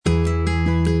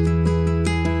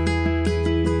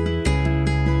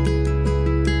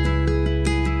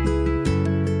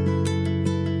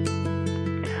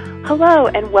Hello,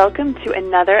 and welcome to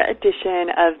another edition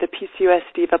of the PCOS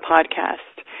Diva podcast.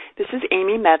 This is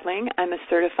Amy Medling. I'm a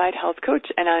certified health coach,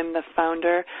 and I'm the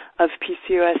founder of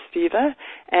PCOS Diva,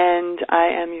 and I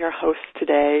am your host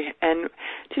today. And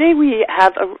today we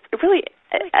have a really,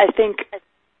 I think,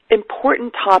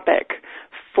 important topic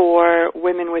for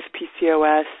women with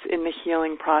PCOS in the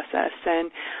healing process.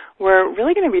 And we're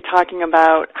really going to be talking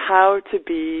about how to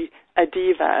be a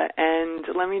diva, and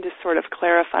let me just sort of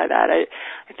clarify that. I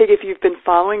think if you've been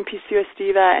following PCOS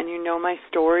Diva and you know my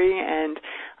story and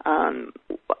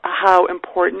how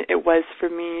important it was for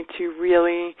me to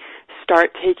really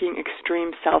start taking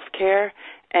extreme self-care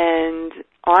and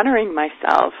honoring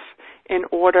myself in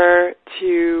order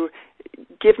to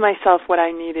give myself what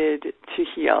I needed to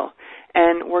heal.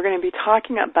 And we're going to be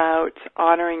talking about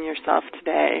honoring yourself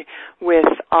today with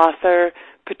author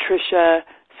Patricia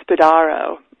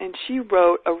Spadaro. And she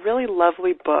wrote a really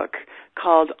lovely book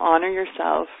called Honor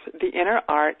Yourself, The Inner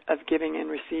Art of Giving and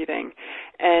Receiving.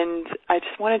 And I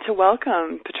just wanted to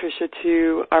welcome Patricia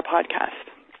to our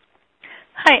podcast.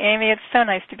 Hi, Amy. It's so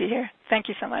nice to be here. Thank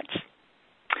you so much.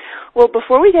 Well,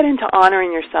 before we get into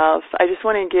honoring yourself, I just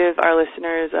want to give our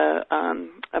listeners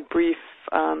a brief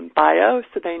bio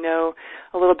so they know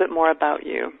a little bit more about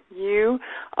you. You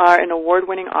are an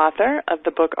award-winning author of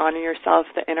the book Honor Yourself,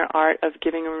 The Inner Art of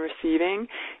Giving and Receiving.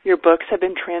 Your books have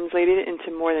been translated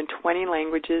into more than 20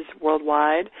 languages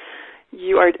worldwide.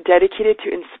 You are dedicated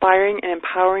to inspiring and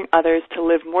empowering others to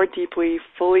live more deeply,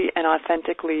 fully, and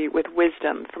authentically with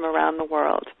wisdom from around the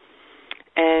world.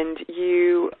 And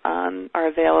you are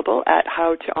available at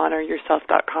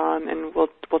howtohonoryourself.com, and we'll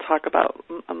talk about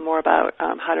more about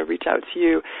how to reach out to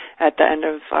you at the end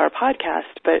of our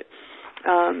podcast. But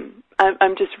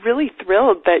I'm just really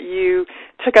thrilled that you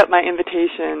took up my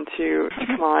invitation to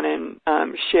come on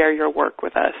and share your work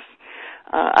with us.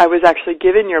 I was actually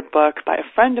given your book by a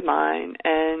friend of mine,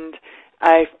 and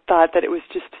I thought that it was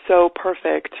just so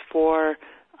perfect for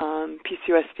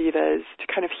PCOS divas to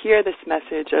kind of hear this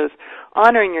message of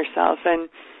honoring yourself. And,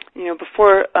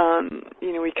 before,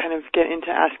 we kind of get into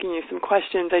asking you some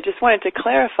questions, I just wanted to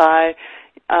clarify,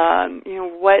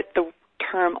 what the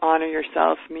term honor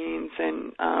yourself means.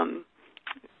 And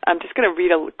I'm just going to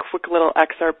read a quick little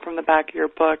excerpt from the back of your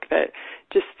book that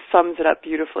just sums it up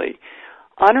beautifully.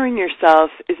 Honoring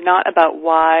yourself is not about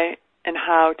why and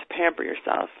how to pamper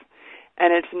yourself,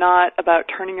 and it's not about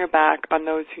turning your back on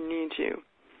those who need you.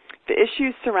 The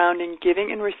issues surrounding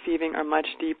giving and receiving are much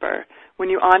deeper. When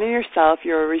you honor yourself,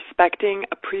 you are respecting,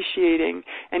 appreciating,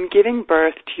 and giving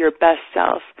birth to your best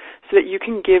self so that you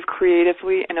can give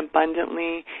creatively and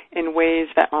abundantly in ways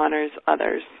that honors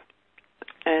others.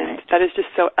 And that is just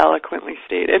so eloquently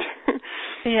stated.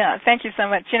 Yeah, thank you so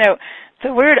much.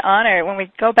 The word honor, when we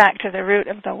go back to the root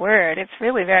of the word, it's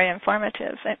really very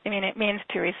informative. I mean, it means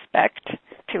to respect,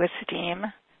 to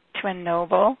esteem, to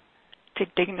ennoble, to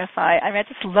dignify. I mean, I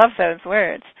just love those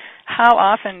words. How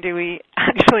often do we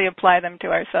actually apply them to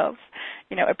ourselves?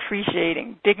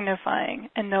 Appreciating, dignifying,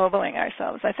 ennobling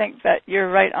ourselves. I think that you're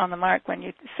right on the mark when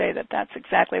you say that that's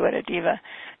exactly what a diva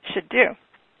should do.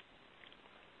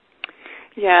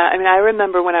 Yeah, I mean, I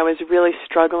remember when I was really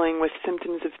struggling with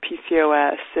symptoms of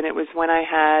PCOS, and it was when I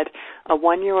had a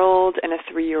 1-year-old and a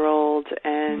 3-year-old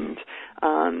and,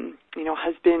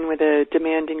 husband with a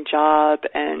demanding job,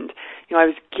 and, I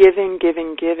was giving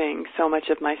so much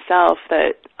of myself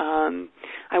that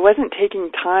I wasn't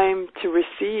taking time to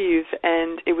receive,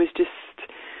 and it was just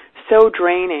so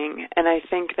draining, and I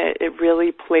think that it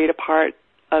really played a part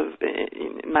of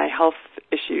my health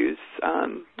issues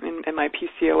and my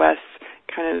PCOS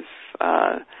kind of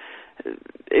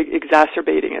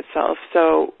exacerbating itself.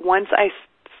 So once I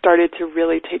started to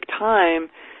really take time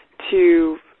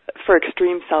for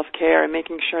extreme self-care and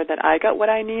making sure that I got what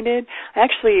I needed, I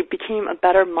actually became a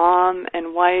better mom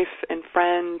and wife and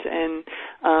friend. And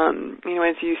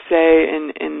as you say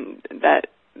in that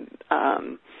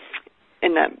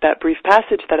brief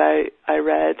passage that I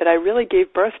read, that I really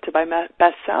gave birth to my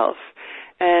best self,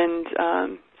 and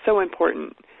so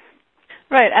important.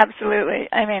 Right, absolutely.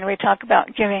 I mean, we talk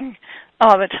about giving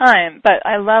all the time, but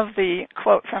I love the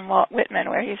quote from Walt Whitman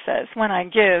where he says, "When I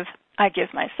give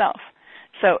myself."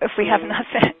 So if we have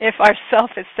nothing, if our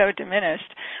self is so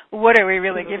diminished, what are we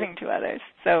really giving to others?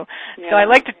 So I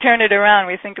like to turn it around.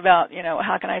 We think about,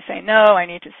 how can I say no? I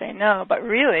need to say no. But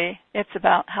really, it's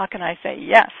about how can I say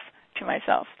yes to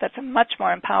myself. That's a much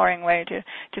more empowering way to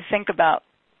think about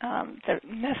the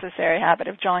necessary habit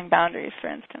of drawing boundaries, for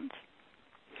instance.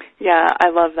 Yeah, I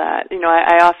love that.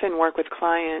 I often work with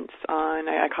clients on,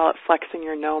 I call it flexing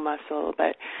your no muscle,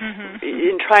 but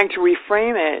in trying to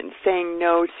reframe it and saying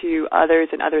no to others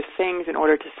and other things in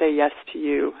order to say yes to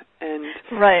you. And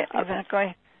right,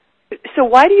 exactly. So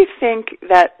why do you think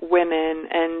that women,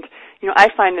 and I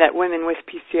find that women with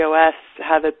PCOS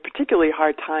have a particularly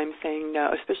hard time saying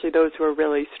no, especially those who are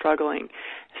really struggling,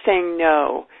 saying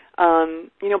no.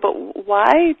 But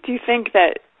why do you think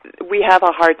that we have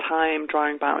a hard time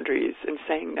drawing boundaries and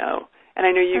saying no? And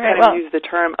I know you use the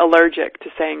term allergic to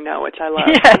saying no, which I love.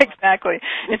 Yeah, exactly.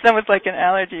 It's almost like an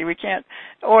allergy. We can't,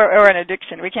 or an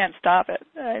addiction. We can't stop it.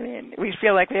 I mean, we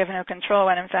feel like we have no control,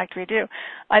 and in fact we do.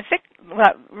 I think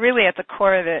what really at the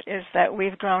core of it is that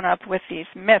we've grown up with these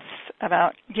myths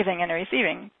about giving and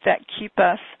receiving that keep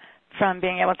us from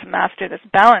being able to master this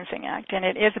balancing act, and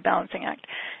it is a balancing act.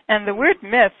 And the word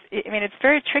myth, it's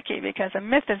very tricky because a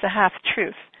myth is a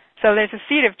half-truth. So there's a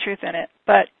seed of truth in it,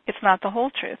 but it's not the whole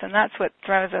truth, and that's what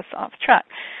throws us off track.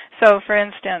 So, for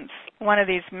instance, one of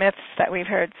these myths that we've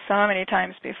heard so many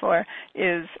times before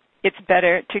is it's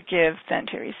better to give than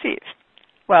to receive.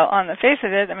 Well, on the face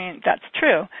of it, that's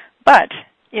true, but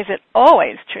is it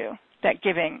always true that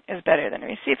giving is better than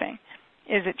receiving?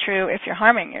 Is it true if you're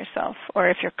harming yourself or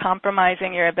if you're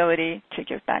compromising your ability to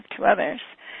give back to others?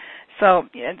 So,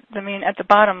 at the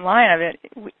bottom line of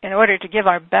it, in order to give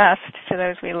our best to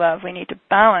those we love, we need to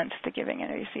balance the giving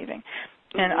and receiving.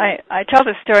 And I tell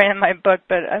this story in my book,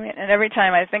 but and every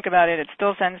time I think about it, it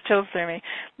still sends chills through me.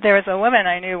 There was a woman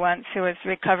I knew once who was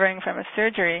recovering from a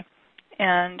surgery,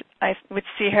 and I would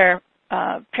see her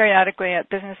periodically at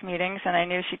business meetings, and I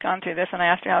knew she'd gone through this, and I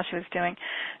asked her how she was doing.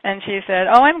 And she said,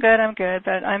 "Oh, I'm good,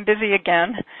 but I'm busy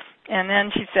again." And then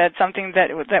she said something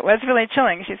that was really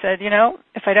chilling. She said,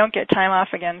 if I don't get time off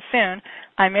again soon,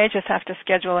 I may just have to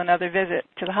schedule another visit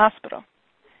to the hospital.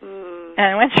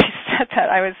 And when she said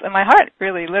that, my heart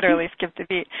really literally skipped a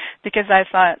beat because I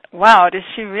thought, wow, does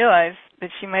she realize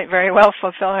that she might very well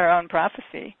fulfill her own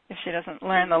prophecy if she doesn't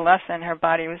learn the lesson her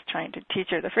body was trying to teach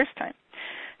her the first time?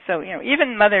 So,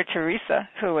 even Mother Teresa,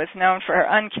 who was known for her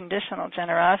unconditional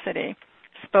generosity,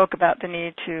 spoke about the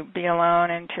need to be alone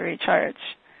and to recharge.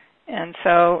 And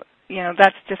so,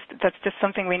 that's just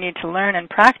something we need to learn and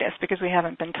practice because we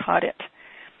haven't been taught it.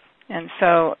 And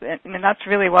so, that's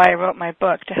really why I wrote my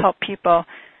book, to help people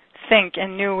think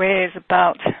in new ways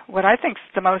about what I think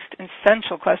is the most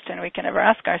essential question we can ever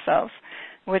ask ourselves,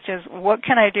 which is, what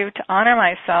can I do to honor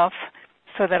myself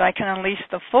so that I can unleash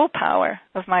the full power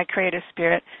of my creative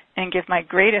spirit and give my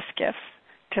greatest gifts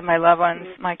to my loved ones,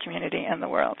 my community, and the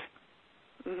world?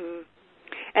 Mm-hmm.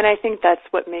 And I think that's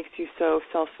what makes you so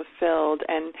self-fulfilled.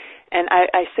 And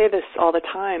I say this all the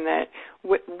time, that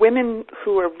women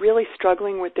who are really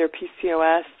struggling with their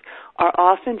PCOS are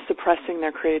often suppressing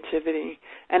their creativity.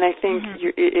 And I think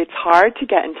it's hard to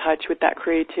get in touch with that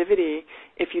creativity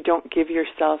if you don't give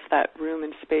yourself that room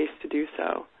and space to do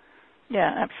so.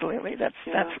 Yeah, absolutely. That's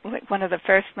like one of the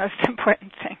first most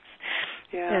important things.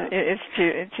 Yeah. Is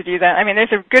to do that.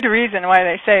 There's a good reason why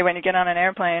they say when you get on an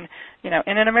airplane, in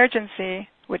an emergency,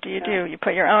 what do? You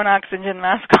put your own oxygen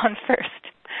mask on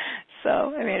first.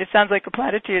 So, it sounds like a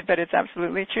platitude, but it's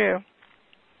absolutely true.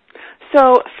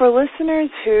 So, for listeners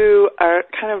who are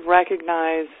kind of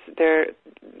recognize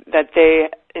that they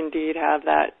indeed have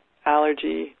that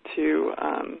allergy to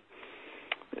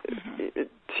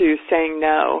saying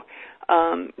no,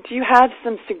 do you have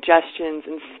some suggestions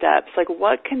and steps? Like,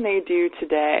 what can they do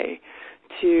today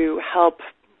to help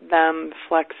them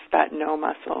flex that no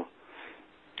muscle?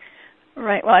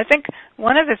 Right. Well, I think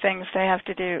one of the things they have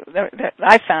to do, that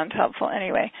I found helpful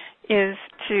anyway, is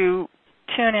to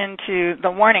tune into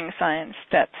the warning signs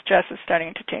that stress is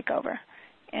starting to take over.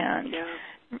 And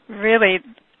really,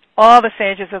 all the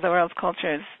sages of the world's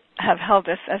cultures have held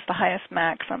this as the highest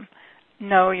maxim: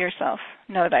 know yourself,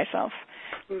 know thyself.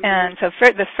 And so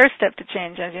the first step to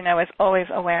change, as you know, is always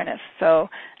awareness. So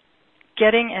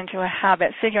getting into a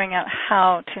habit, figuring out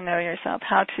how to know yourself,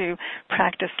 how to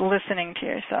practice listening to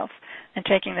yourself, and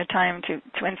taking the time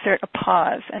to insert a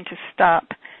pause and to stop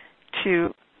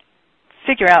to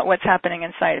figure out what's happening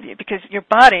inside of you, because your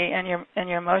body and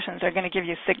your emotions are going to give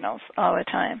you signals all the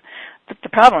time. But the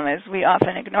problem is we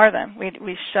often ignore them.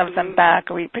 We shove them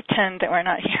back, or we pretend that we're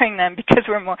not hearing them because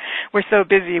we're so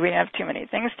busy, we have too many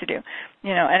things to do.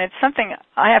 And it's something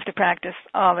I have to practice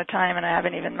all the time, and I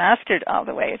haven't even mastered all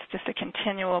the way. It's just a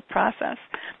continual process.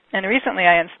 And recently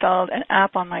I installed an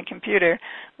app on my computer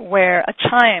where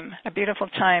a beautiful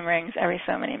chime rings every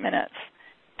so many minutes.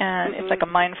 And it's like a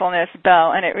mindfulness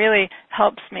bell, and it really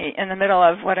helps me in the middle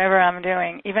of whatever I'm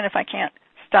doing. Even if I can't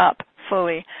stop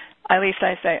fully, at least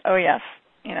I say, oh yes,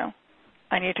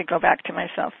 I need to go back to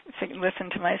myself, listen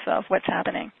to myself, what's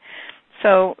happening.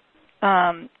 So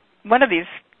one of these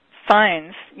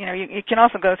signs, you can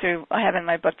also go through, I have in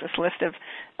my book this list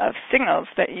of signals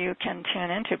that you can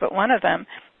tune into, but one of them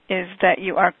is that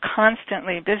you are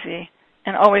constantly busy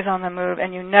and always on the move,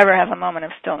 and you never have a moment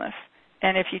of stillness.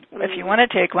 And if you want to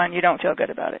take one, you don't feel good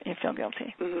about it. You feel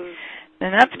guilty. Mm-hmm.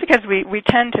 And that's because we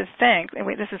tend to think, and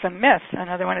this is a myth,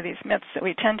 another one of these myths, that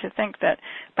we tend to think that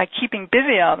by keeping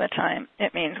busy all the time,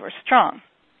 it means we're strong.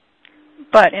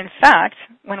 But in fact,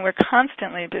 when we're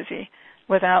constantly busy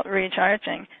without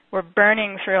recharging, we're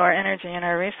burning through our energy and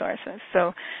our resources.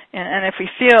 So, and if we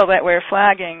feel that we're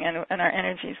flagging and our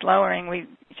energy is lowering,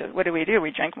 what do?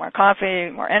 We drink more coffee,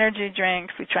 more energy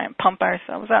drinks, we try and pump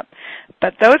ourselves up.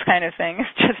 But those kind of things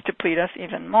just deplete us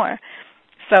even more.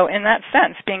 So in that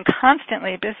sense, being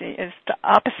constantly busy is the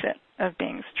opposite of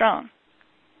being strong.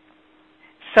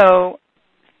 So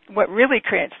what really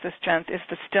creates the strength is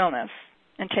the stillness,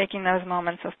 and taking those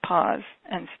moments of pause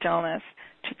and stillness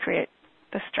to create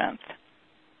the strength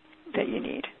that you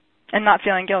need, and not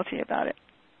feeling guilty about it.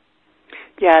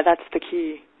 Yeah, that's the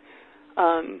key.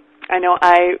 I know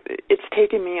it's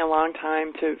taken me a long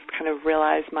time to kind of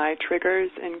realize my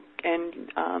triggers and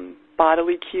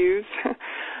bodily cues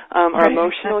or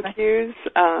emotional cues.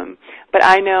 But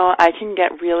I know I can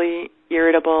get really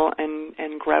irritable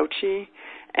and grouchy.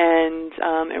 And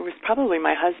it was probably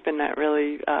my husband that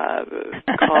really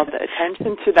called the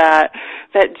attention to that,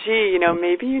 gee,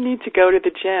 maybe you need to go to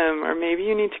the gym, or maybe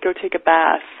you need to go take a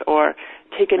bath, or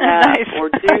take a nap, nice. Or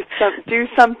do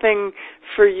something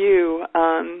for you.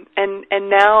 And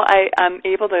now I'm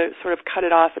able to sort of cut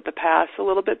it off at the pass a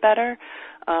little bit better.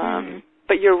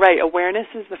 But you're right, awareness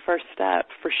is the first step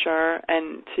for sure,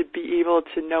 and to be able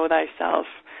to know thyself.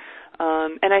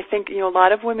 And I think, a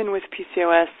lot of women with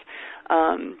PCOS,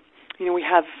 we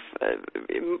have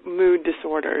mood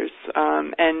disorders,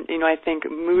 and, I think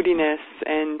moodiness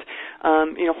and,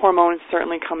 hormones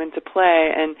certainly come into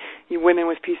play, and women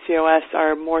with PCOS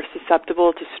are more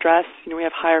susceptible to stress. We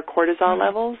have higher cortisol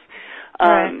levels.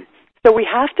 Right. So we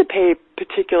have to pay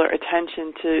particular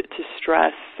attention to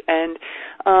stress. And,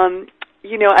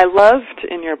 I loved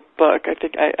in your book, I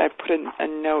think I put a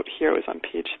note here, it was on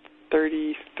page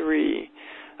 33,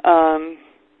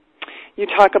 you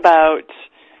talk about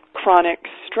chronic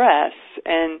stress,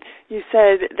 and you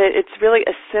said that it's really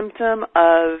a symptom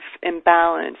of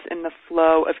imbalance in the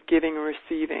flow of giving and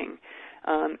receiving,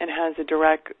 and has a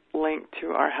direct link to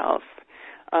our health.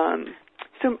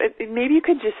 So maybe you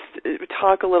could just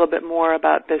talk a little bit more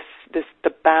about the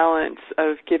balance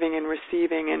of giving and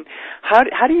receiving, and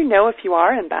how do you know if you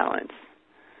are in balance?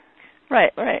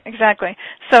 Right, exactly.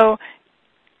 So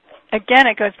again,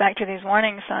 it goes back to these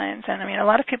warning signs, and a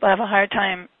lot of people have a hard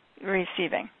time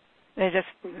receiving. They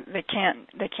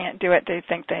can't do it. They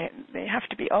think they have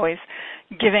to be always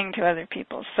giving to other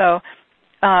people. So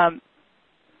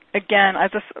again,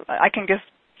 I can just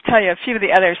tell you a few of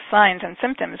the other signs and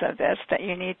symptoms of this, that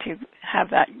you need to have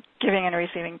that giving and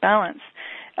receiving balance.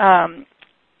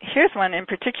 Here's one in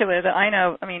particular that I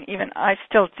know, even I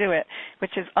still do it,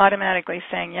 which is automatically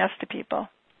saying yes to people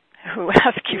who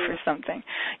ask you for something,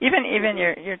 even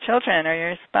your children or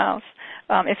your spouse.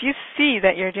 If you see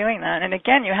that you're doing that, and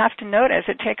again, you have to notice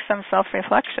it takes some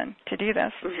self-reflection to do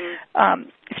this.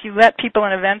 If you let people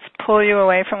and events pull you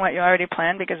away from what you already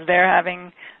planned because they're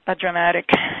having a dramatic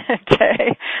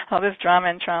day, all this drama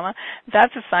and trauma,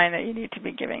 that's a sign that you need to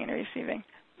be giving and receiving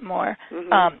more.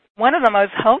 One of the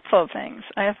most helpful things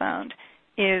I have found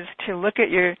is to look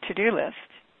at your to-do list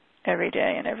every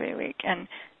day and every week and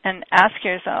ask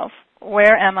yourself,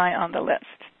 where am I on the list?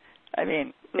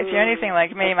 If you're anything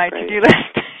like me, my to-do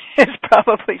list is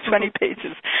probably 20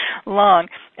 pages long,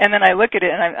 and then I look at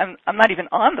it and I'm not even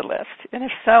on the list, and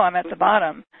if so, I'm at the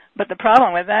bottom. But the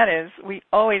problem with that is we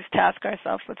always task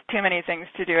ourselves with too many things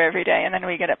to do every day, and then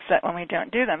we get upset when we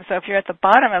don't do them. So if you're at the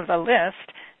bottom of the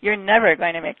list, you're never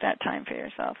going to make that time for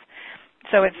yourself.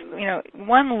 So it's,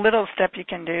 one little step you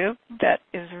can do that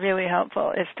is really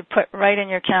helpful is to put right in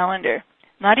your calendar,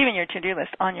 not even your to-do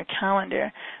list, on your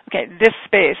calendar. Okay, this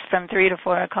space from 3 to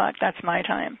 4 o'clock, that's my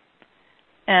time.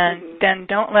 And then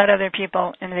don't let other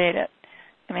people invade it.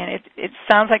 It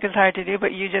sounds like it's hard to do,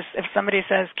 but if somebody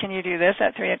says, can you do this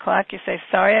at 3 o'clock, you say,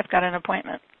 sorry, I've got an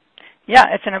appointment. Yeah,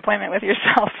 it's an appointment with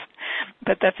yourself,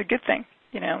 but that's a good thing,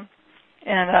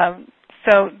 And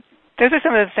so those are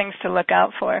some of the things to look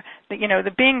out for.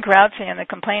 The being grouchy and the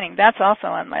complaining, that's also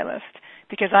on my list,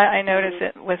 because I notice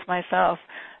it with myself.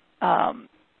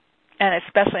 and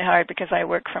especially hard because I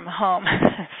work from home,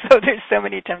 so there's so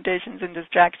many temptations and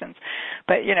distractions.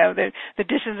 But the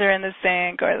dishes are in the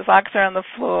sink, or the socks are on the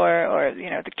floor, or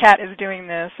the cat is doing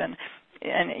this, and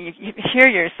you hear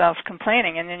yourself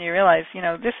complaining, and then you realize,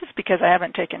 this is because I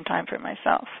haven't taken time for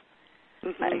myself.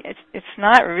 Mm-hmm. It's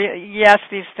not really. Yes,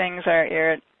 these things are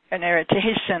an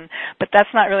irritation, but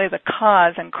that's not really the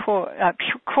cause and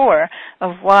core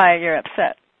of why you're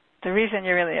upset. The reason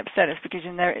you're really upset is because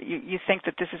you think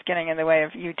that this is getting in the way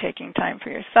of you taking time for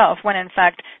yourself, when in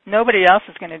fact nobody else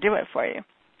is going to do it for you.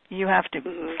 You have to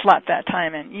slot that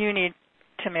time in. You need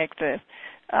to make the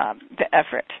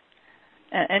effort.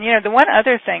 And the one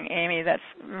other thing, Amy, that's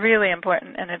really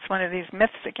important, and it's one of these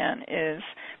myths again, is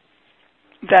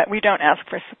that we don't ask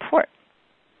for support.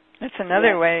 It's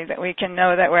another way that we can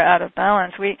know that we're out of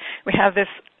balance. We have this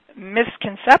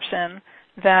misconception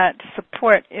that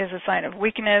support is a sign of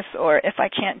weakness, or if I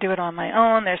can't do it on my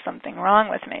own, there's something wrong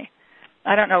with me.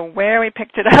 I don't know where we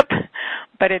picked it up,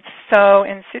 but it's so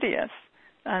insidious.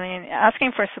 I mean,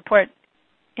 asking for support,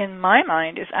 in my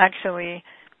mind, is actually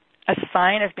a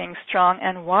sign of being strong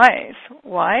and wise.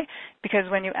 Why?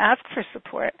 Because when you ask for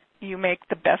support, you make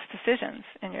the best decisions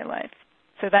in your life.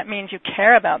 So that means you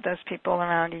care about those people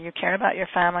around you. You care about your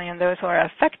family and those who are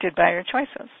affected by your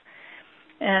choices.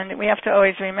 And we have to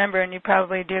always remember, and you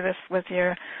probably do this with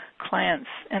your clients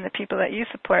and the people that you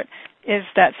support, is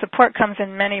that support comes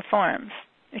in many forms.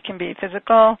 It can be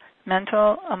physical,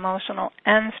 mental, emotional,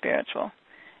 and spiritual.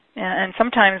 And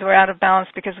sometimes we're out of balance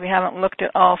because we haven't looked at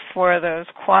all four of those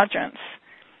quadrants.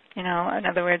 In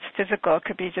other words, physical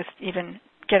could be just even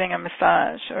getting a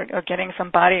massage or getting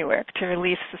some body work to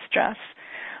release the stress.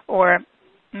 Or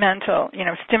mental,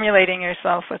 stimulating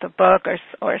yourself with a book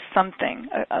or something,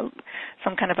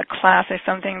 some kind of a class or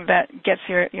something that gets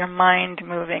your mind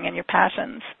moving and your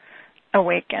passions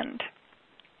awakened.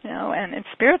 And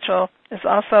spiritual is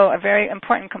also a very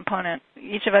important component.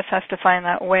 Each of us has to find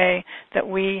that way that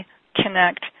we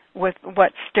connect with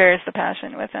what stirs the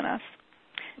passion within us.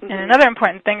 Mm-hmm. And another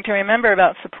important thing to remember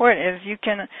about support is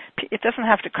it doesn't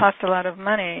have to cost a lot of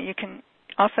money. You can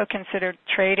also consider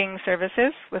trading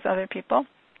services with other people,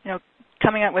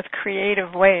 coming up with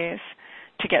creative ways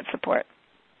to get support.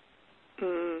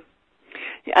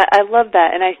 Yeah, I love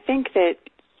that, and I think that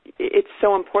it's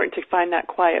so important to find that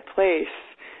quiet place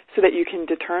so that you can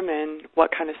determine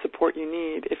what kind of support you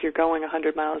need. If you're going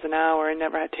 100 miles an hour and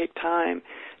never take time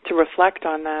to reflect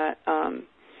on that,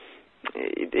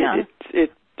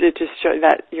 it just shows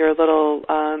that your little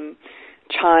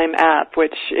Chime app,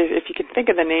 which if you can think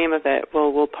of the name of it,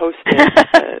 we'll post it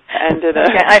at the end of the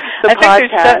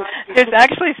podcast. There's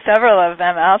actually several of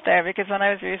them out there, because when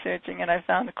I was researching it, I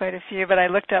found quite a few, but I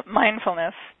looked up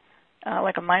mindfulness,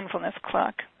 like a mindfulness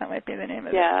clock. That might be the name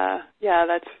of it. Yeah,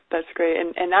 that's great.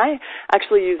 And I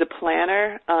actually use a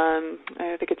planner.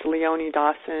 I think it's Leonie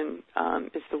Dawson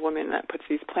is the woman that puts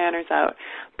these planners out.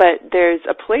 But there's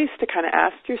a place to kind of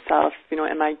ask yourself,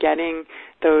 am I getting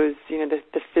those,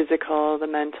 the physical, the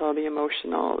mental, the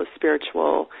emotional, the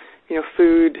spiritual,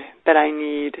 food that I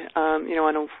need,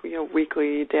 on a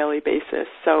weekly, daily basis.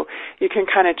 So you can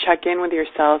kind of check in with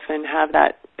yourself and have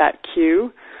that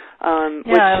cue.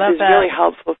 Which is really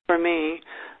helpful for me,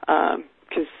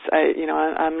 because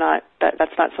I'm not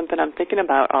that's not something I'm thinking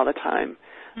about all the time.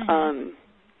 Mm-hmm.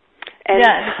 And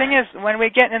the thing is, when we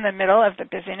get in the middle of the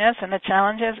busyness and the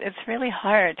challenges, it's really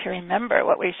hard to remember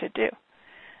what we should do.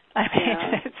 I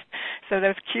mean, so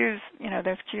those cues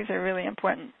are really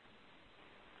important.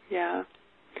 Yeah,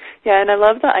 and I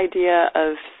love the idea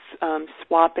of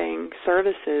swapping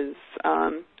services.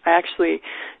 I actually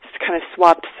kind of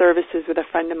swapped services with a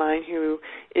friend of mine who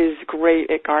is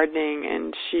great at gardening,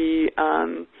 and she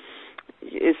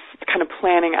is kind of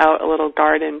planning out a little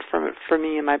garden for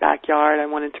me in my backyard. I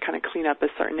wanted to kind of clean up a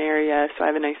certain area, so I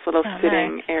have a nice little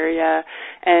sitting area,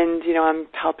 and I'm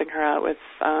helping her out with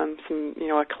some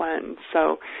a cleanse.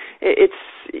 So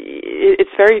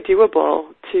it's very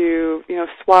doable to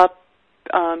swap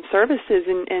services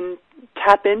and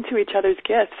tap into each other's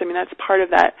gifts. I mean, that's part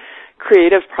of that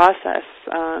creative process,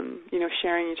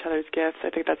 sharing each other's gifts. I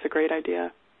think that's a great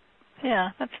idea. Yeah,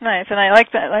 that's nice, and I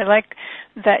like that. I like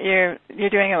that you're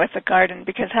doing it with the garden,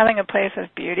 because having a place of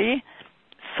beauty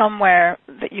somewhere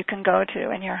that you can go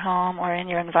to in your home or in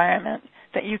your environment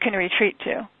that you can retreat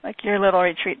to, like your little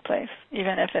retreat place,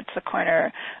 even if it's the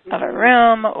corner of a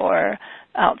room or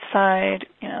outside.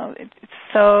 It's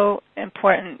so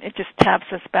important. It just taps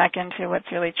us back into what's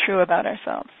really true about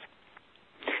ourselves.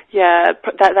 Yeah,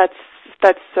 that's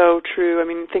that's so true. I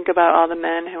mean, think about all the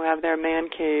men who have their man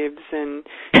caves, and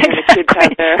the kids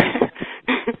have their.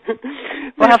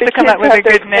 We'll have to come up with a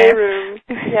good name.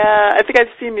 Yeah, I think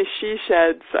I've seen the she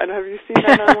sheds. I don't know, have you seen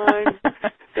that online?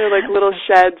 They're like little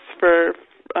sheds for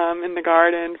in the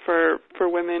garden for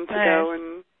women to go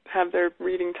and have their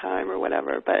reading time or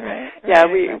whatever. But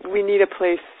we need a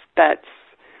place that's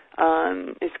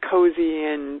is cozy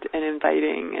and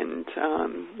inviting and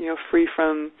free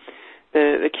from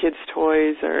the kids'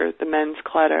 toys or the men's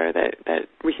clutter that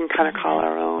we can kind of call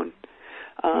our own.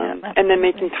 And then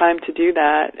making time to do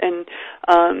that.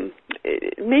 And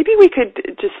maybe we could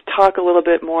just talk a little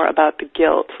bit more about the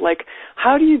guilt. Like,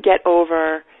 how do you get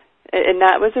over, and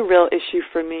that was a real issue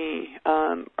for me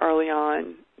early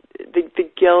on, the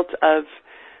guilt of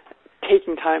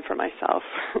taking time for myself.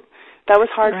 That was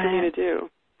hard for me to do.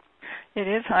 It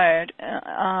is hard.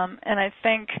 And I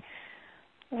think,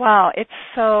 wow, it's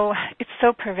so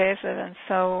pervasive and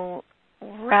so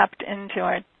wrapped into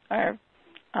our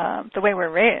the way we're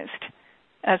raised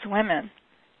as women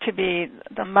to be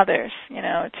the mothers,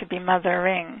 to be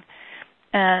mothering.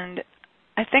 And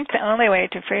I think the only way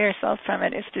to free yourself from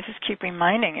it is to just keep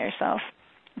reminding yourself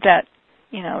that,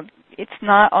 it's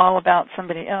not all about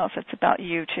somebody else. It's about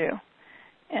you too.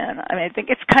 And I mean, I think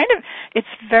it's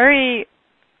very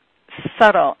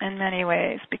subtle in many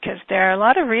ways because there are a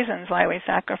lot of reasons why we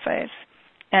sacrifice.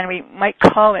 And we might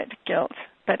call it guilt,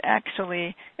 but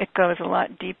actually it goes a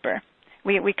lot deeper.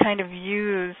 We kind of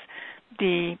use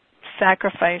the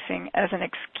sacrificing as an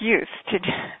excuse to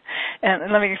do,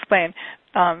 and let me explain.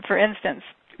 For instance,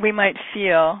 we might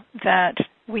feel that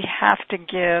we have to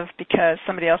give because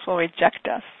somebody else will reject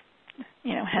us,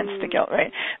 hence the guilt,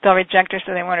 right? They'll reject us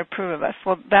so they won't approve of us.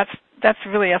 Well, that's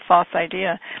really a false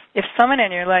idea. If someone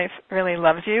in your life really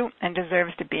loves you and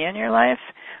deserves to be in your life,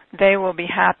 they will be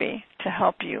happy to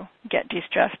help you get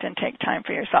de-stressed and take time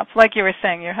for yourself. Like you were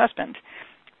saying, your husband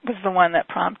was the one that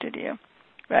prompted you,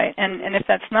 right? And if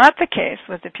that's not the case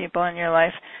with the people in your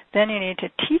life, then you need to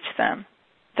teach them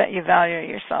that you value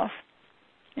yourself.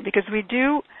 Because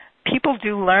people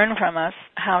do learn from us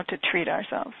how to treat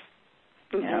ourselves,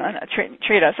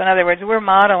 treat us. In other words, we're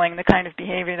modeling the kind of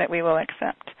behavior that we will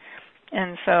accept.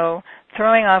 And so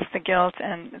throwing off the guilt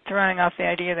and throwing off the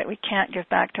idea that we can't give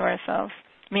back to ourselves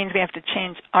means we have to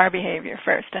change our behavior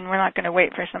first, and we're not going to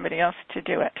wait for somebody else to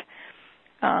do it.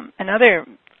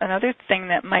 Another thing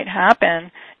that might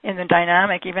happen in the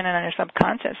dynamic, even in our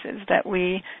subconscious, is that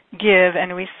we give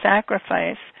and we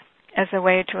sacrifice as a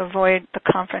way to avoid the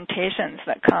confrontations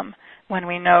that come when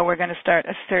we know we're going to start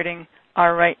asserting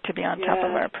our right to be on top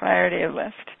of our priority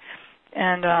list.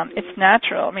 And it's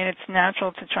natural. I mean, it's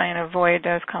natural to try and avoid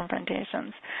those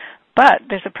confrontations. But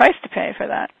there's a price to pay for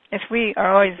that. If we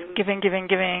are always giving,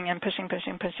 and pushing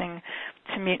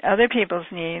to meet other people's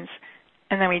needs,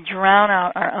 and then we drown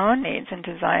out our own needs and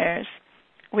desires,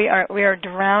 we are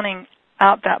drowning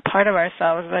out that part of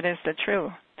ourselves that is the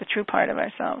true part of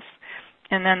ourselves.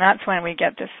 And then that's when we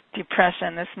get this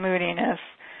depression, this moodiness,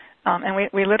 and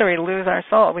we literally lose our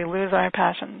soul. We lose our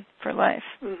passion for life.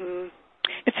 Mm-hmm.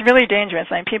 It's really dangerous.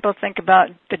 I mean, people think about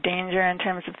the danger in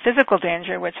terms of physical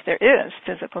danger, which there is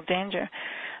physical danger,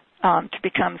 to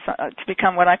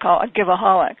become what I call a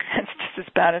giveaholic. It's just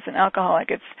as bad as an alcoholic.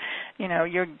 It's,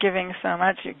 you're giving so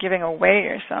much, you're giving away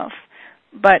yourself.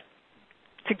 But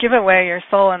to give away your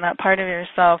soul and that part of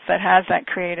yourself that has that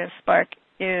creative spark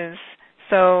is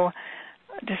so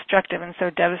destructive and so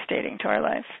devastating to our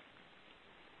life.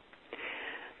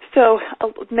 So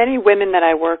many women that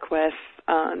I work with,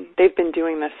 they've been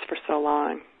doing this for so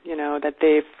long, that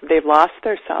they've lost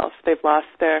their self, they've lost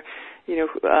their,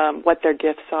 what their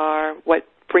gifts are, what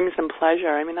brings them pleasure.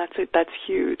 I mean, that's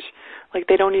huge. Like,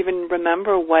 they don't even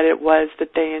remember what it was that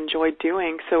they enjoyed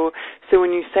doing. So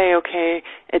when you say, okay,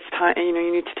 it's time,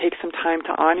 you need to take some time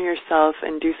to honor yourself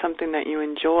and do something that you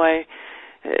enjoy,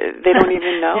 they don't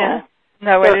even know. Yeah.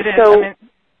 No, what it is.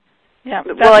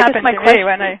 That happened to me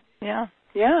when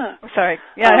Yeah. Sorry.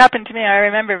 Yeah, it happened to me. I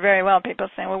remember very well people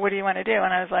saying, well, what do you want to do?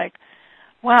 And I was like,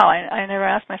 wow, I never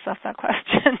asked myself that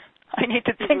question. I need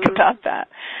to think about that.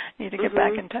 I need to get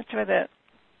back in touch with it.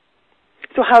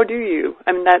 So how do you?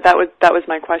 I mean, that was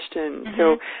my question. Mm-hmm.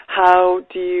 So how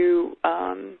do you,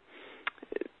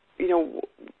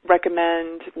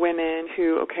 recommend women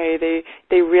who, okay,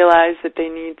 they realize that they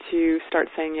need to start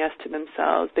saying yes to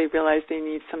themselves. They realize they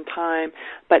need some time.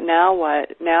 But now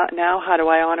what? Now how do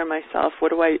I honor myself?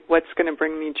 What's going to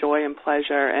bring me joy and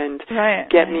pleasure and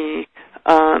get me,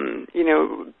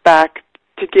 back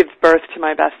to give birth to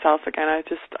my best self again?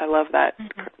 I love that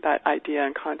that idea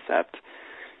and concept.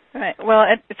 Right. Well,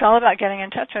 it's all about getting in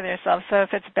touch with yourself. So if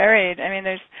it's buried, I mean,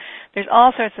 there's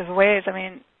all sorts of ways. I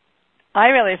mean, I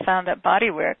really found that body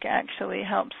work actually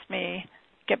helps me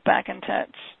get back in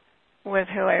touch with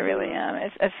who I really am.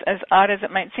 As odd as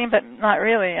it might seem, but not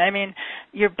really. I mean,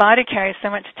 your body carries so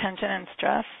much tension and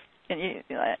stress.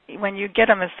 And when you get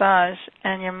a massage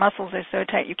and your muscles are so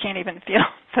tight you can't even feel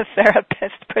the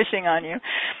therapist pushing on you.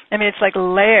 I mean, it's like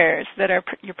layers that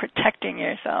you're protecting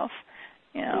yourself.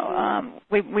 You know,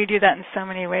 we do that in so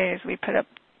many ways. We put up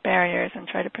barriers and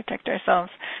try to protect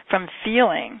ourselves from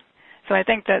feeling. So I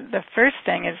think that the first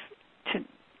thing is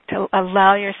to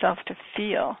allow yourself to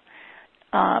feel,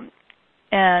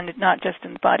 and not just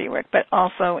in the body work, but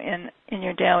also in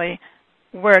your daily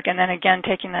work. And then again,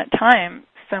 taking that time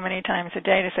so many times a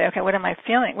day to say, okay, what am I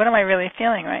feeling? What am I really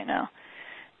feeling right now?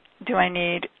 What do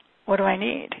I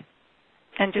need?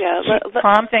 And just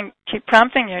keep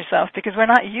prompting yourself, because we're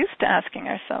not used to asking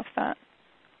ourselves that.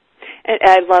 And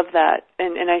I love that.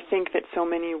 And I think that so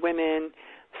many women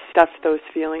stuff those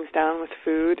feelings down with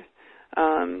food.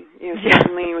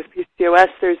 Certainly with PCOS,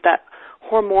 there's that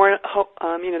hormone,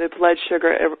 the blood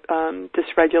sugar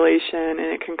dysregulation,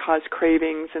 and it can cause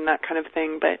cravings and that kind of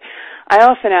thing. But I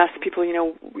often ask people,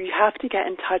 you have to get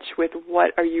in touch with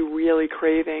what are you really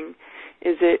craving.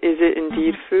 Is it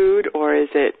indeed food, or is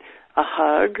it a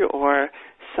hug, or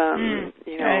some,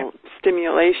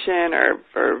 stimulation,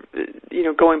 or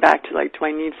going back to do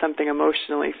I need something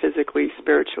emotionally, physically,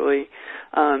 spiritually?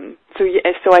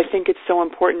 So I think it's so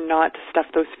important not to stuff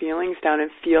those feelings down and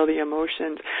feel the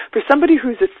emotions. For somebody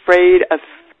who's afraid of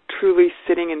truly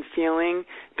sitting and feeling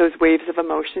those waves of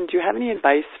emotion, do you have any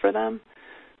advice for them?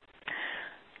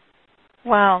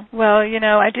 Wow. Well,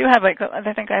 I do have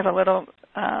I think I have a little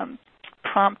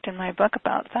prompt in my book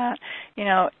about that.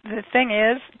 The thing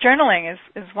is, journaling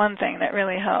is one thing that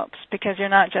really helps, because you're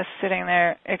not just sitting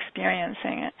there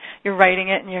experiencing it. You're writing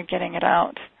it and you're getting it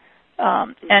out.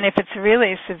 And if it's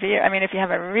really severe, if you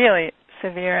have a really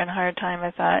severe and hard time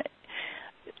with that,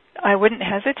 I wouldn't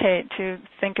hesitate to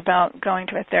think about going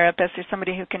to a therapist or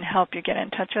somebody who can help you get in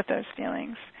touch with those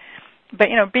feelings. But,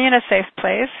 be in a safe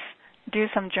place. Do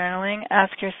some journaling.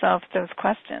 Ask yourself those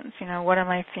questions. What am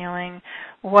I feeling?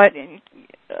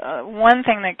 One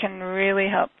thing that can really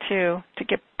help too to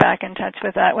get back in touch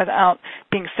with that without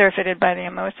being surfeited by the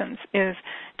emotions is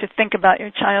to think about your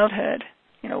childhood.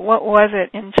 What was it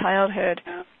in childhood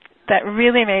that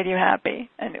really made you happy?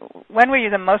 And when were you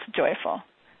the most joyful?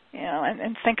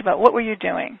 And think about, what were you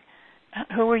doing?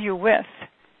 Who were you with?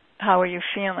 How were you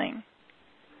feeling?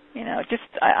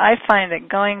 I find that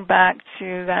going back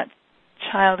to that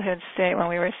childhood state when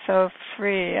we were so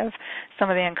free of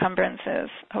some of the encumbrances,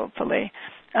 hopefully,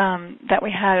 that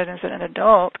we had as an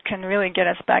adult can really get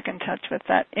us back in touch with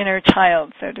that inner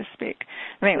child, so to speak.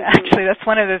 Actually, that's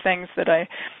one of the things that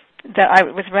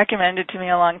was recommended to me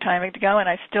a long time ago, and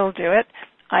I still do it.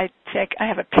 I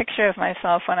have a picture of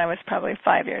myself when I was probably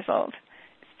 5 years old.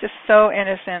 It's just so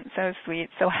innocent, so sweet,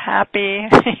 so happy,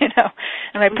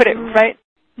 and I put it right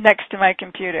next to my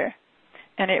computer.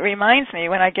 And it reminds me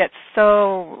when I get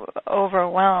so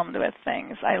overwhelmed with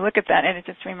things, I look at that and it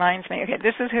just reminds me, okay,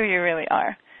 this is who you really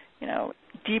are.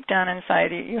 Deep down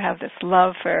inside you have this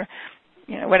love for,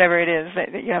 whatever it is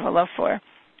that you have a love for.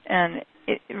 And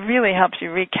it really helps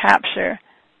you recapture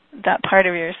that part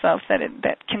of yourself that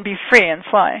can be free and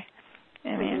fly.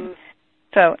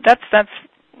 So that's those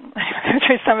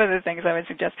are some of the things I would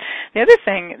suggest. The other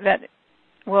thing that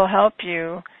will help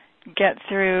you get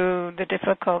through the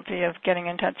difficulty of getting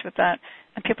in touch with that,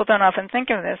 and people don't often think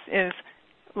of this, is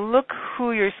look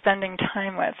who you're spending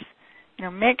time with.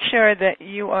 Make sure that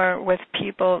you are with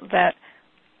people that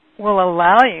will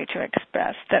allow you to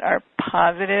express, that are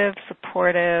positive,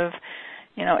 supportive.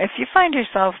 If you find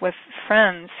yourself with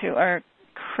friends who are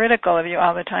critical of you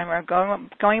all the time, or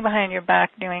going behind your back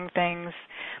doing things,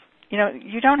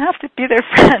 you don't have to be their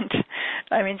friend.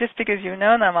 Just because you've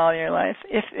known them all your life.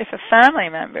 If a family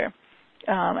member,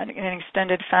 an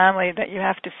extended family that you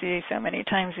have to see so many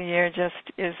times a year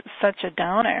just is such a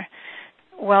downer,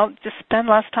 well, just spend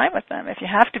less time with them. If you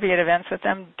have to be at events with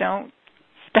them, don't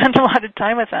spend a lot of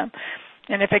time with them.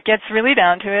 And if it gets really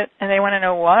down to it and they want to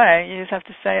know why, you just have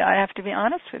to say, I have to be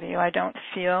honest with you. I don't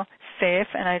feel safe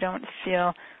and I don't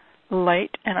feel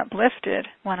light and uplifted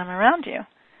when I'm around you.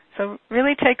 So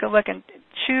really take a look and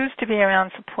choose to be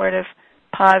around supportive,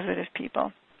 positive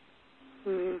people.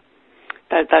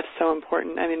 That's so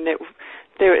important.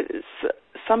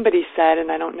 Somebody said,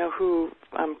 and I don't know who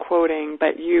I'm quoting,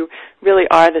 but you really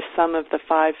are the sum of the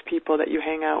 5 people that you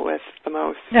hang out with the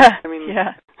most.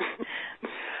 Yeah.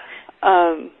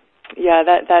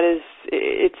 That is,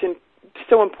 it's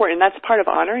so important. That's part of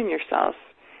honoring yourself,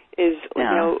 is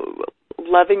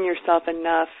loving yourself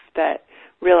enough that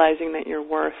realizing that you're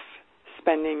worth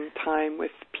spending time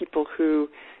with people who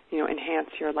enhance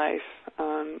your life.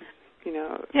 And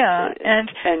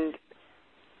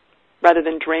rather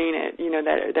than drain it,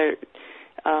 that they're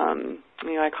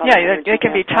I call it they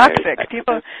can be toxic.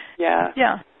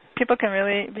 People can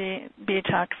really be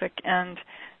toxic, and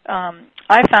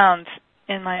I found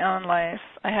in my own life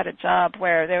I had a job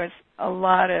where there was a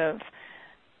lot of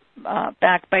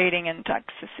backbiting and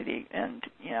toxicity, and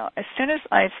as soon as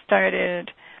I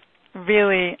started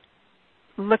really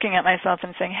looking at myself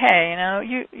and saying, hey,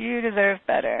 you deserve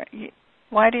better.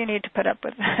 Why do you need to put up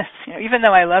with this? Even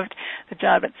though I loved the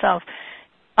job itself,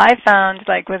 I found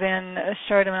within a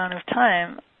short amount of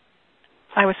time,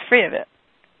 I was free of it.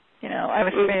 I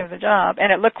was free of the job,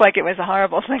 and it looked like it was a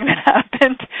horrible thing that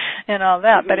happened and all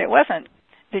that, but it wasn't,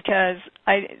 because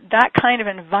that kind of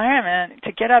environment,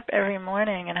 to get up every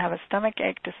morning and have a stomach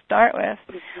ache to start with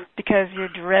because you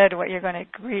dread what you're going to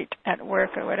greet at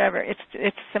work or whatever,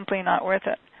 it's simply not worth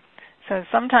it. So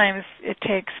sometimes it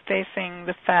takes facing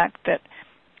the fact that,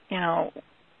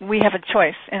 we have a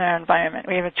choice in our environment.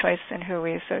 We have a choice in who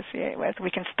we associate with. We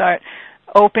can start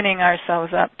opening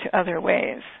ourselves up to other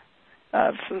ways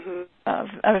of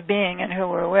being and who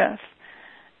we're with.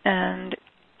 And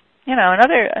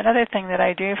another thing that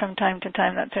I do from time to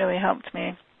time that's really helped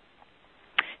me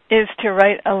is to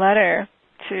write a letter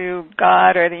to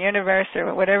God or the universe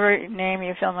or whatever name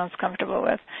you feel most comfortable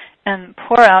with, and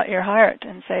pour out your heart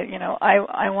and say,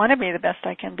 I want to be the best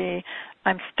I can be.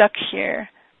 I'm stuck here.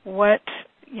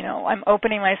 I'm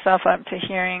opening myself up to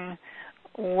hearing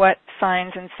what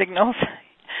signs and signals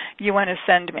you want to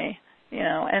send me.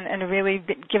 And really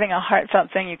giving a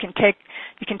heartfelt thing. You can take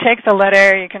the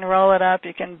letter, you can roll it up,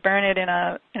 you can burn it in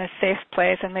a safe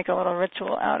place and make a little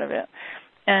ritual out of it.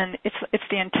 And it's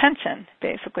the intention,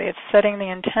 basically. It's setting the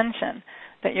intention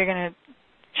that you're going to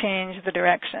change the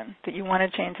direction, that you want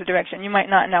to change the direction. You might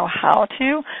not know how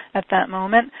to at that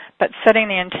moment, but setting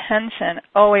the intention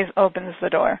always opens the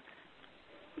door.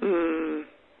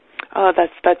 Oh,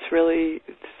 that's really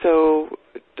so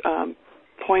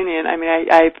poignant. I mean,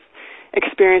 I've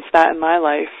experienced that in my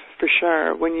life for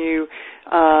sure. When you,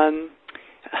 I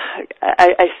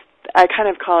kind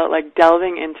of call it like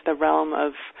delving into the realm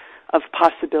of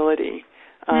possibility.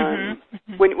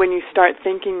 When you start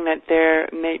thinking that there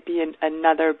may be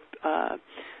another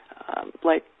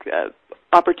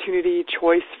opportunity,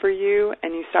 choice for you,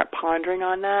 and you start pondering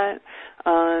on that,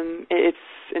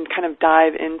 and kind of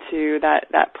dive into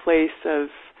that place of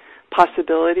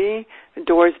possibility,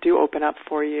 doors do open up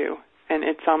for you, and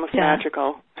it's almost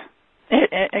magical.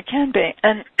 It can be,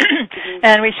 and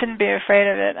and we shouldn't be afraid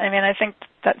of it. I mean, I think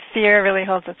that fear really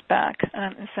holds us back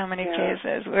in so many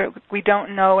cases where we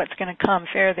don't know what's going to come.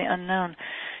 Fear of the unknown.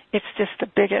 It's just the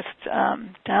biggest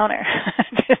downer.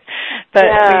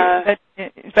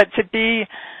 But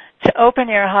to open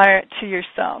your heart to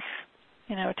yourself,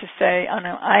 to say, oh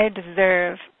no, I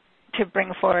deserve to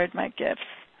bring forward my gifts.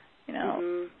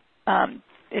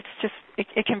 It's just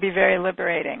it can be very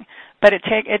liberating, but it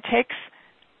takes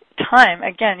time.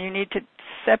 Again, you need to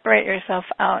separate yourself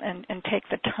out and take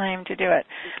the time to do it.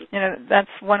 That's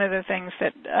one of the things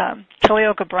that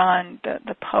Khalil Gibran,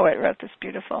 the poet, wrote this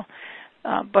beautiful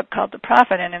book called The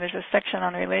Prophet, and there's a section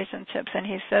on relationships, and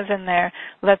he says in there,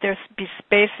 let there be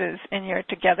spaces in your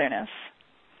togetherness.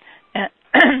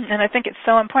 And I think it's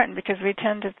so important because we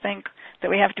tend to think that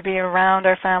we have to be around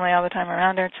our family all the time,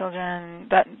 around our children.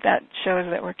 That shows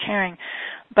that we're caring.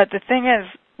 But the thing is,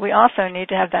 we also need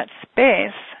to have that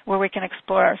space where we can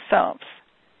explore ourselves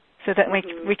so that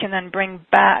we can then bring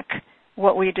back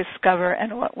what we discover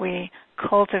and what we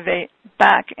cultivate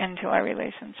back into our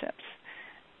relationships.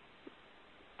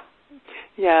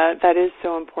 Yeah, that is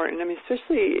so important. I mean,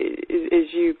 especially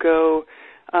as you go,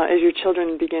 as your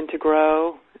children begin to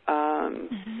grow,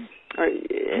 or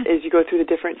as you go through the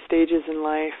different stages in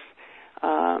life.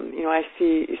 I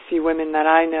see women that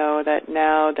I know that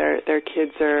now their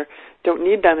kids don't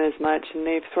need them as much, and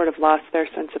they've sort of lost their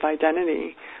sense of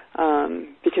identity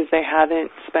because they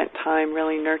haven't spent time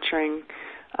really nurturing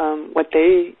what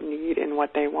they need and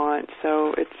what they want.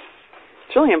 So it's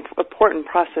really an important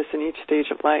process in each stage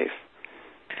of life.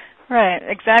 Right,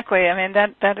 exactly. I mean,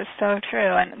 that is so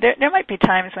true. And there might be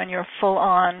times when you're full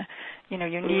on, you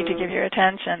need to give your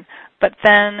attention, but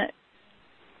then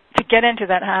to get into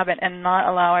that habit and not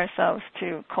allow ourselves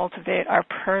to cultivate our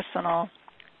personal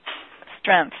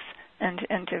strengths and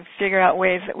to figure out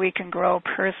ways that we can grow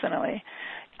personally,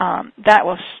 that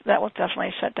will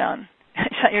definitely shut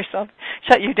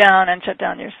you down and shut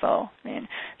down your soul. I mean,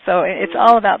 so it's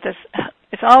all about this.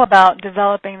 It's all about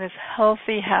developing this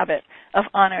healthy habit of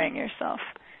honoring yourself.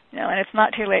 And it's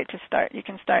not too late to start. You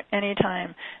can start any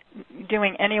time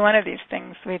doing any one of these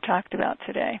things we talked about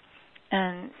today,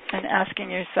 and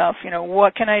asking yourself,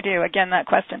 what can I do? Again, that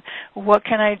question, what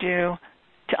can I do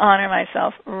to honor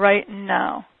myself right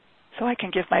now so I can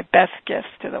give my best gifts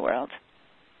to the world?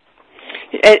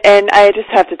 And I just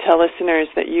have to tell listeners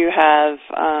that you have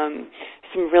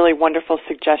some really wonderful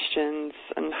suggestions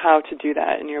on how to do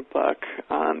that in your book.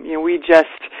 We just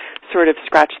sort of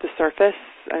scratched the surface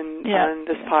on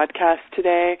this podcast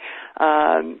today.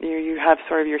 You have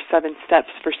sort of your 7 steps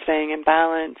for staying in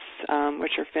balance,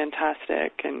 which are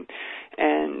fantastic, and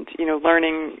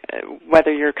learning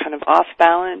whether you're kind of off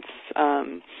balance,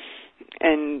 and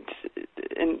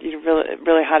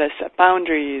really how to set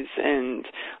boundaries, and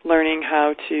learning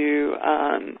how to.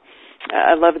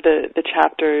 I love the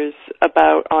chapters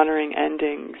about honoring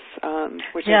endings.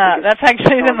 Which I think that's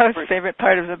actually the most favorite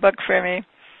part of the book for me,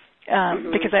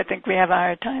 because I think we have a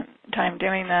hard time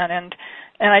doing that. And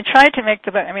I tried to make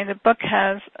the book. I mean, the book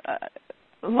has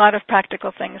a lot of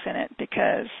practical things in it,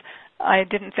 because I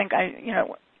didn't think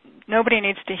nobody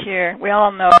needs to hear. We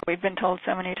all know, we've been told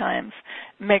so many times,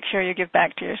 make sure you give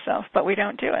back to yourself, but we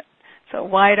don't do it. So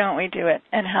why don't we do it,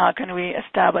 and how can we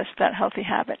establish that healthy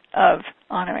habit of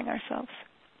honoring ourselves?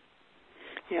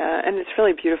 Yeah, and it's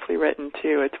really beautifully written,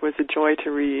 too. It was a joy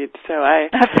to read. So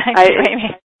Thank you, Amy.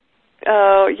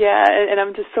 Oh, yeah, and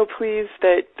I'm just so pleased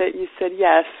that you said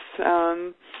yes,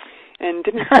 and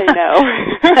didn't say no.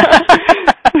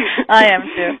 I am,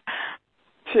 too.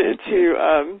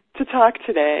 To talk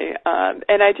today,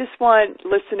 and I just want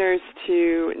listeners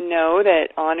to know that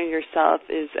Honor Yourself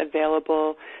is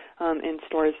available in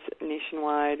stores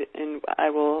nationwide, and I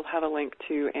will have a link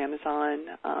to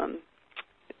Amazon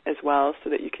as well, so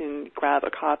that you can grab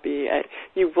a copy.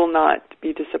 You will not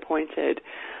be disappointed.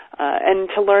 And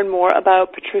to learn more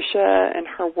about Patricia and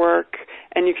her work,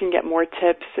 and you can get more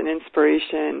tips and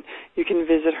inspiration, you can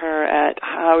visit her at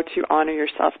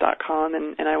howtohonoryourself.com,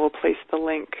 and I will place the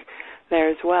link there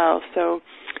as well. So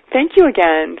thank you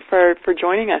again for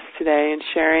joining us today and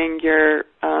sharing your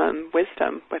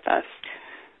wisdom with us.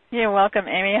 You're welcome,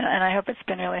 Amy, and I hope it's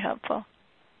been really helpful.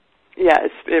 Yes,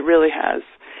 it really has.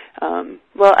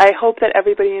 Well, I hope that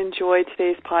everybody enjoyed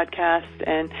today's podcast,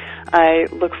 and I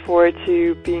look forward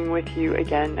to being with you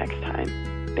again next time.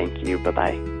 Thank you.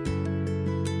 Bye-bye.